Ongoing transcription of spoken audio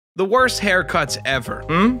The worst haircuts ever.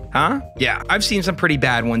 Huh? Yeah, I've seen some pretty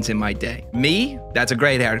bad ones in my day. Me? That's a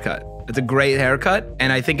great haircut. It's a great haircut,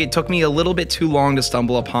 and I think it took me a little bit too long to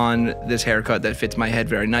stumble upon this haircut that fits my head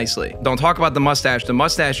very nicely. Don't talk about the mustache. The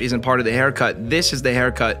mustache isn't part of the haircut. This is the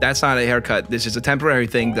haircut. That's not a haircut. This is a temporary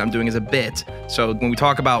thing that I'm doing as a bit. So when we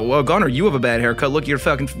talk about, well, Gunnar, you have a bad haircut. Look at your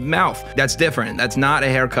fucking mouth. That's different. That's not a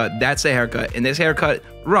haircut. That's a haircut. And this haircut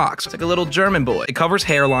rocks. It's like a little German boy. It covers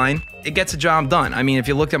hairline. It gets the job done. I mean, if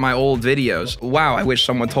you looked at my old videos, wow, I wish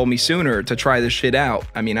someone told me sooner to try this shit out.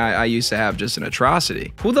 I mean, I used to have just an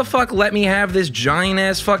atrocity. Who the fuck let me have this giant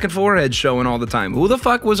ass fucking forehead showing all the time? Who the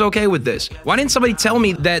fuck was okay with this? Why didn't somebody tell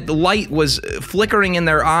me that the light was flickering in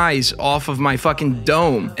their eyes off of my fucking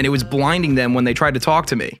dome and it was blinding them when they tried to talk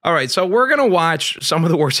to me? All right, so we're gonna watch some of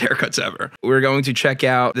the worst haircuts ever. We're going to check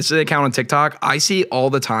out, this is an account on TikTok I see all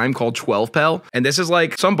the time called 12pel, and this is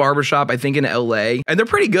like some barbershop, I think in LA, and they're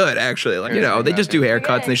pretty good actually. Like, you know, they just do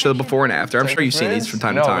haircuts and they show the before and after. I'm sure you've seen these from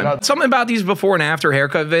time to time. Something about these before and after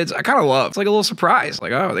haircut vids, I kind of love. It's like a little surprise.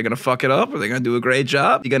 Like, oh, are they gonna fuck it up? Are they gonna do a great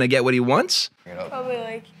job? You gonna get what he wants? Probably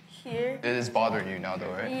like here. It is bothering you now though,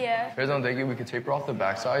 right? Yeah. Here's what I'm thinking, we could taper off the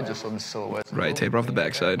backside just so the silhouette's right, taper off the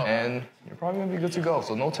backside. And you're probably gonna be good to go.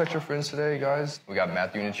 So no texture fringe today, guys. We got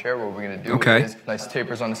Matthew in the chair. What we're gonna do is nice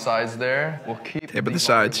tapers on the sides there. We'll keep taper the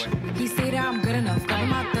sides. He said I'm good enough.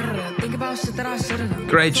 Think about shit that I shouldn't.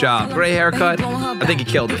 Great job. Great haircut. I think he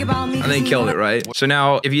killed it. I think he killed it, right? So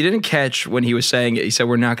now, if you didn't catch when he was saying it, he said,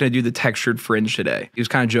 we're not going to do the textured fringe today. He was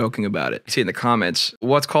kind of joking about it. You see in the comments,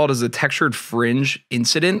 what's called as the textured fringe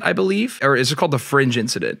incident, I believe? Or is it called the fringe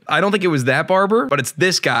incident? I don't think it was that barber, but it's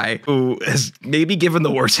this guy who has maybe given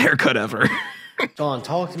the worst haircut ever. Don,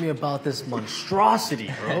 talk to me about this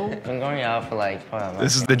monstrosity, bro. I'm going out for like,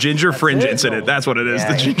 this is the ginger fringe incident. That's what it is.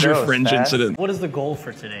 Yeah, the ginger fringe incident. What is the goal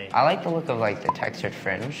for today? I like the look of like the textured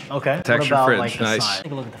fringe. Okay. Textured what about, fringe, like, the nice. side?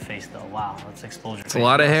 Take a look at the face though. Wow, let's expose your face. It's a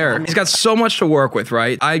lot of hair. He's got so much to work with,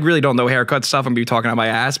 right? I really don't know haircut stuff. I'm gonna be talking out my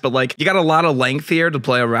ass, but like, you got a lot of length here to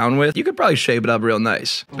play around with. You could probably shape it up real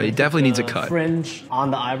nice, but he definitely needs a cut. Fringe on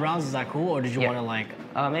the eyebrows, is that cool? Or did you want to like...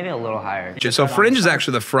 maybe a little higher. So fringe is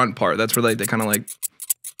actually the front part. That's where they kind of like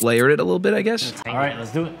layered it a little bit, I guess. All right,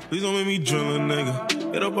 let's do it. Please don't make me drill a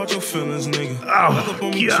nigga. Get up out your feelings, nigga.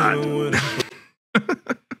 Oh, God.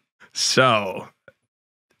 So,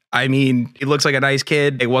 I mean, he looks like a nice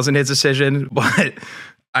kid. It wasn't his decision, but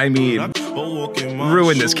I mean,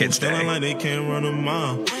 ruin this kid's day.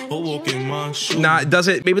 Does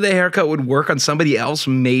it? Maybe the haircut would work on somebody else,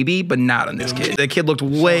 maybe, but not on this kid. The kid looked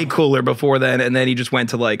way cooler before then, and then he just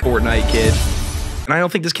went to like Fortnite kid. And I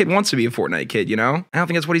don't think this kid wants to be a Fortnite kid, you know? I don't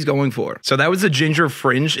think that's what he's going for. So that was the ginger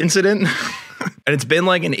fringe incident. And it's been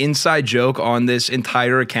like an inside joke on this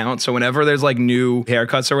entire account. So whenever there's like new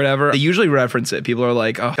haircuts or whatever, they usually reference it. People are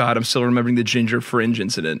like, oh God, I'm still remembering the ginger fringe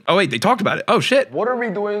incident. Oh wait, they talked about it. Oh shit. What are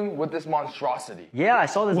we doing with this monstrosity? Yeah, I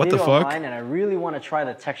saw this video online and I really want to try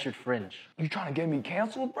the textured fringe. You trying to get me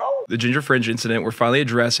canceled, bro? The ginger fringe incident, we're finally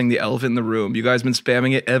addressing the elephant in the room. You guys been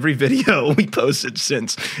spamming it every video we posted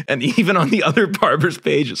since, and even on the other barbers'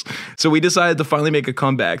 pages. So we decided to finally make a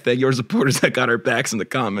comeback. Thank your supporters that got our backs in the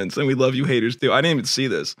comments, and we love you haters too. I didn't even see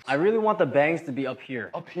this. I really want the bangs to be up here.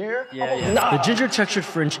 Up here? Yeah, yeah. Nah. The ginger textured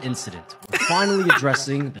fringe incident. We're finally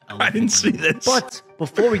addressing the elephant. I didn't see this. But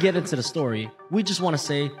before we get into the story, we just want to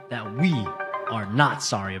say that we are not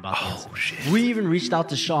sorry about the incident. Shit. We even reached out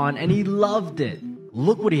to Sean and he loved it.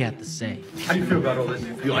 Look what he had to say. How do you feel about all this?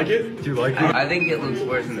 Do you like it? Do you like it? I think it looks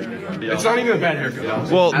worse in the video. It's not even a bad haircut.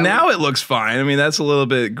 Well, now it looks fine. I mean, that's a little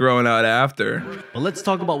bit growing out after. But let's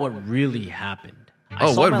talk about what really happened.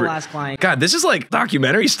 I saw my last client. God, this is like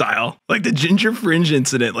documentary style. Like the ginger fringe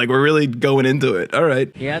incident. Like we're really going into it. All right.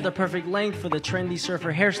 He had the perfect length for the trendy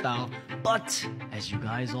surfer hairstyle. But as you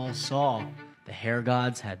guys all saw, the hair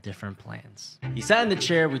gods had different plans. He sat in the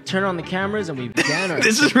chair, we turned on the cameras, and we began our...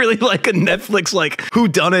 This is really like a Netflix, like,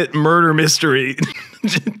 whodunit murder mystery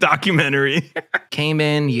documentary. Came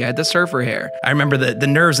in, he had the surfer hair. I remember the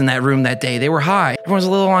nerves in that room that day. They were high. Everyone was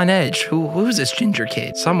a little on edge. Who's this ginger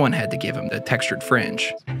kid? Someone had to give him the textured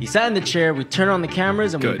fringe. He sat in the chair, we turned on the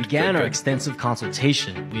cameras, and we began our extensive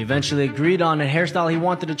consultation. We eventually agreed on a hairstyle he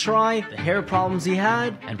wanted to try, the hair problems he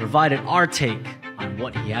had, and provided our take on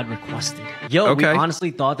what he had requested. We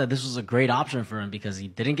honestly thought that this was a great option for him because he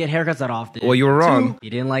didn't get haircuts that often. Well, you were wrong. 2, he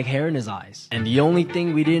didn't like hair in his eyes. And the only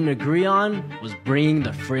thing we didn't agree on was bringing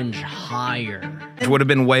the fringe higher. It would have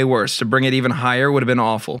been way worse. To bring it even higher would have been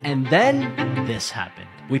awful. And then this happened.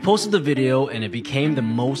 We posted the video and it became the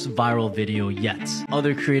most viral video yet.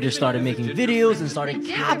 Other creators started making videos and started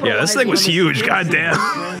capitalizing. Yeah, this thing was huge, goddamn.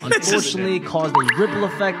 Unfortunately, it caused a ripple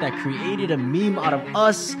effect that created a meme out of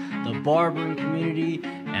us, the barbering community,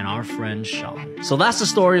 and our friend Sean. So that's the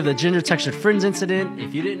story of the ginger textured fringe incident.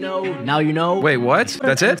 If you didn't know, now you know. Wait, what?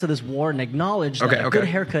 That's it? To this war and acknowledge that a good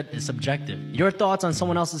haircut is subjective. Your thoughts on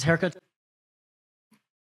someone else's haircut?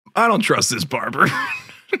 I don't trust this barber.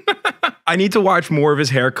 I need to watch more of his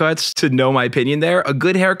haircuts to know my opinion there. A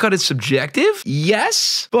good haircut is subjective,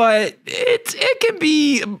 yes, but it can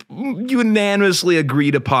be unanimously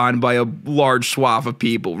agreed upon by a large swath of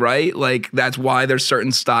people, right? Like, that's why there's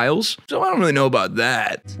certain styles. So I don't really know about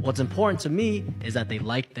that. What's important to me is that they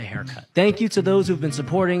like the haircut. Thank you to those who've been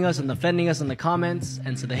supporting us and defending us in the comments.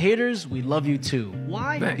 And to the haters, we love you too.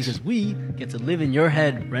 Why? Thanks. Because we get to live in your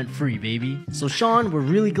head rent-free, baby. So Sean, we're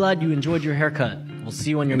really glad you enjoyed your haircut. We'll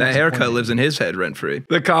see you on your next haircut appointment. Lives in his head rent-free.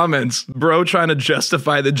 The comments, bro trying to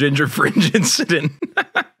justify the ginger fringe incident.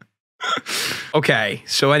 Okay,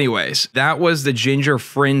 so anyways, that was the ginger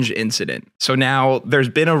fringe incident. So now there's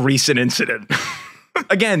been a recent incident.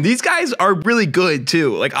 Again, these guys are really good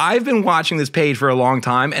too. Like, I've been watching this page for a long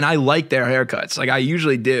time and I like their haircuts. Like, I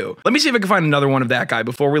usually do. Let me see if I can find another one of that guy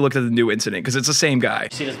before we look at the new incident, because it's the same guy.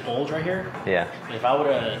 See this bulge right here? Yeah. If I were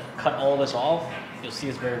to cut all this off, you'll see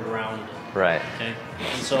it's very rounded. Right. Okay.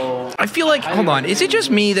 And so I feel like, hold on, is it just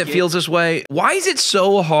me that feels this way? Why is it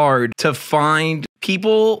so hard to find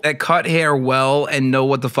people that cut hair well and know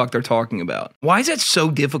what the fuck they're talking about? Why is that so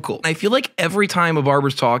difficult? I feel like every time a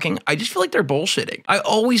barber's talking, I just feel like they're bullshitting. I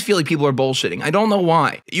always feel like people are bullshitting. I don't know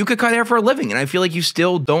why. You could cut hair for a living and I feel like you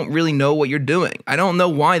still don't really know what you're doing. I don't know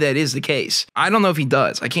why that is the case. I don't know if he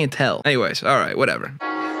does. I can't tell. Anyways, all right, whatever.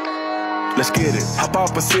 Let's get it. Hop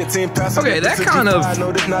off a 16 Okay, that kind of.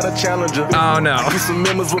 Oh no.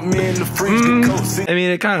 I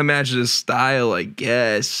mean, it kind of matches his style, I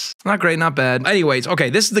guess. Not great, not bad. Anyways, okay,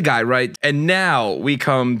 this is the guy, right? And now we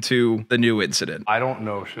come to the new incident. I don't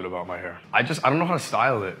know shit about my hair. I don't know how to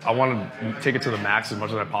style it. I want to take it to the max as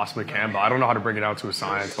much as I possibly can, but I don't know how to bring it out to a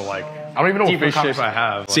science. So like, I don't even know what face shape I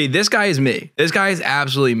have. See, this guy is me. This guy is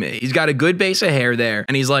absolutely me. He's got a good base of hair there,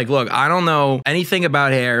 and he's like, look, I don't know anything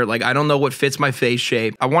about hair. Like, I don't know what fits my face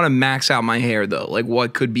shape. I want to max out my hair though. Like,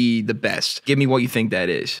 what could be the best? Give me what you think that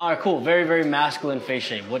is. all right, cool. Very, very masculine face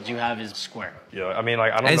shape. What you have is square. Yeah, I mean,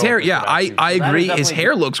 like, I don't know. His hair, yeah, I agree. His definitely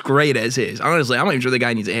hair looks great as is. Honestly, I'm not even sure the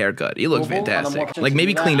guy needs a haircut. He looks fantastic. Like,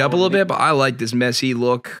 maybe cleaned up a little bit, but I like this messy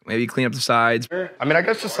look. Maybe clean up the sides. I mean, I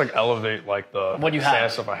guess just like elevate like the What you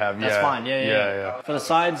have. stuff I have. That's fine. Yeah. For the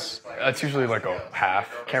sides, That's usually like a half.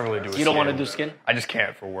 Can't really do a you don't skin. want to do skin? I just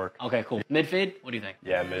can't for work. Okay, cool. Mid fade? What do you think?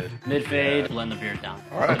 Yeah, mid. Mid fade, blend the beard down.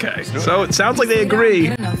 All right. Okay, so it sounds like they agree.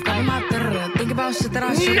 No!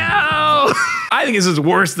 I think this is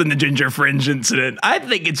worse than the ginger fringe incident. I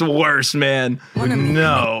think it's worse, man.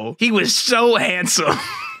 No. He was so handsome.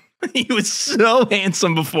 He was so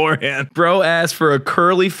handsome beforehand. Bro asked for a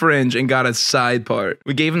curly fringe and got a side part.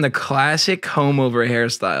 We gave him the classic comb over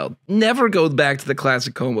hairstyle. Never go back to the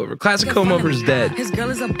classic comb over. Classic comb over is dead. His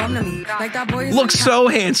girl is a bum to me. Like that boy is Looks so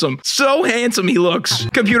handsome. So handsome he looks.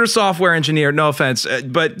 Computer software engineer, no offense,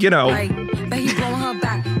 but you know. like, but he blowing her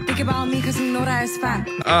back. Think about me cause he know that it's fat.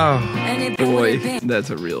 Oh, boy,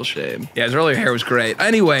 that's a real shame. Yeah, his earlier hair was great.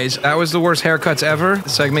 Anyways, that was the worst haircuts ever. The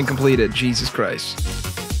segment completed. Jesus Christ.